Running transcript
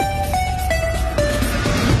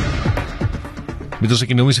Met ons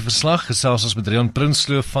ekonomiese verslag gesels ons met Rian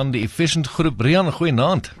Prinsloo van die Efficient Groep. Rian,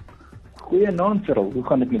 goeienaand. Goeienaand, Cyril. Hoe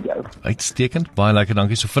gaan dit met jou? Uitstekend, baie lekker,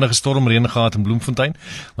 dankie. So vinnige stormreën gehad in Bloemfontein,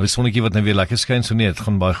 maar die sonnetjie wat nou weer lekker skyn, so nee, dit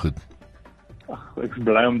gaan baie goed. Ag, ek is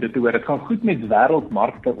bly om dit te hoor. Dit gaan goed met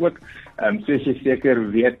wêreldmarkte ook. Soos jy seker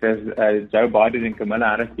weet, is Joe Biden en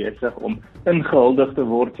Kamala Harris besig om ingehuldig te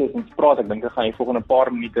word soos ons praat. Ek dink ek gaan die volgende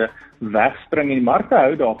paar minute wegspring en die markte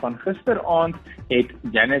hou daarvan. Gisteraand het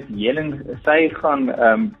Janet Yellen, sy gaan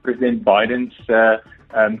president Biden se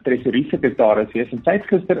treasury-sekretaris wees, en sy het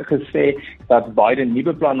gister gesê dat Biden nie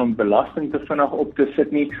beplan om belasting te vinnig op te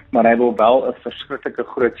sit nie, maar hy wil wel 'n verskriklike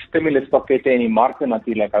groot stimuluspakket hê, en die markte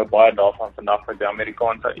natuurlik hou baie daarvan vandag met die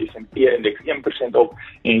Amerikaanse S&P-indeks 1% op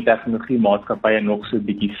en die tegnologiemaatskappye nog so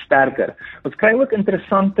bietjie sterker. Ons kry ook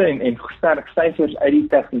interessante en sterk syfers uit die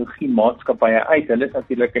tegnologiemaatskappye uit. Hulle is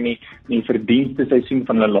natuurlik in die verdienste seisoen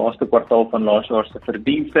van hulle laaste kwartaal van laas jaar se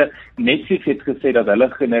verdienste. Netflix het gesê dat hulle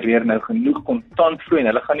genereer nou genoeg kontantvloei en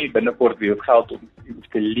hulle gaan nie binnekort weer geld om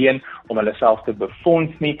te leen om hulle self te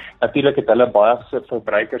befonds nie. Natuurlik het hulle baie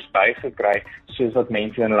verbruikers bygekry, soos wat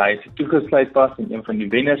mense in hulle huise toegesluit was, en een van die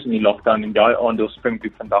wenners in die lockdown en daai aandeel spring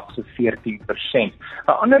toe vandag so 14%. 'n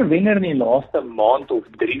Ander wenner in die laaste maand of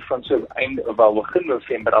 3 van so begin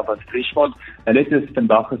November af was Freshmont. Hulle het dus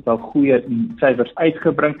vandag gestel goeie syfers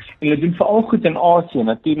uitgebring en hulle doen veral goed in Asië.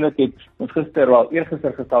 Natuurlik het ons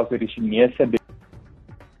eergister gestel oor die Chinese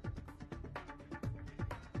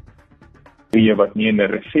wat nie in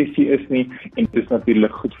 'n resessie is nie, en dit is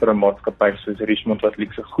natuurlik goed vir 'n maatskappy soos Richemont wat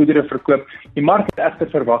luukse goedere verkoop. Die mark het egter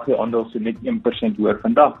verwag die aandeel so net 1% hoër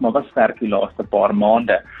vandag, maar was sterk die laaste paar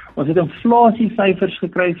maande. Ons het inflasiesyfers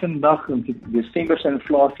gekry vandag, ons het Desember se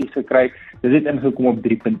inflasie gekry. Dit het ingekom op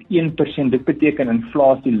 3.1%. Dit beteken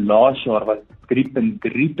inflasie laas jaar was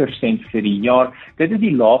 3.3% vir die jaar. Dit is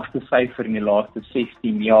die laagste syfer in die laaste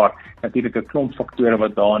 16 jaar. Natuurlik 'n klomp faktore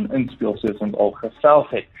wat daarin inspel, soos ons al gesels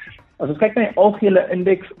het. As ons kyk na die algehele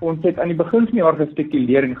indeks, ons het aan die begin van die jaar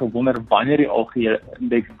gespekuleer en gewonder wanneer die algehele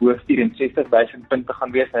indeks bo 64.000 punte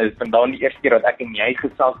gaan wees. Nou, dit is vandag die eerste keer dat ek en jy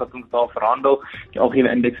gesels dat ons daar verhandel. Die algehele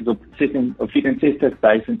indeks is op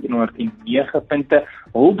 64.109 punte.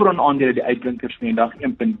 Hulpbron aandele die uitblinkers van die dag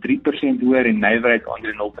 1.3% hoër en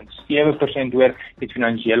nywerheidsaandele 0.7% hoër. Dit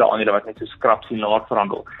finansiële aandele wat net so skrapsie laag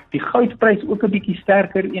verhandel. Die goudprys ook 'n bietjie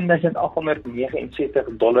sterker,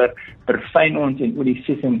 $1,869 per fyn ons en olie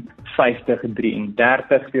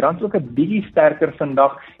 56.33. Die rand is ook 'n bietjie sterker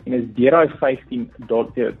vandag en is deur daai $15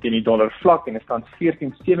 teen die dollar vlak en is tans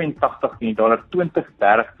 14.87 teen die dollar,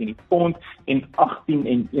 20.30 teen die pond en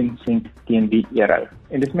 18.1 sent teen die euro.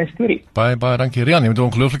 En dis my storie. Baie dankie Rian, jy moet 'n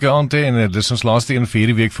ongelooflike aand hê en dis ons laaste een vir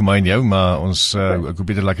hierdie week vir my en jou, maar ons ek hoop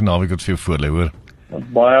jy het 'n lekker naweek wat vir jou voorlê, hoor.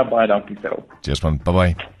 Baie dankie, Cyril. Cheers man,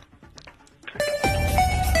 bye.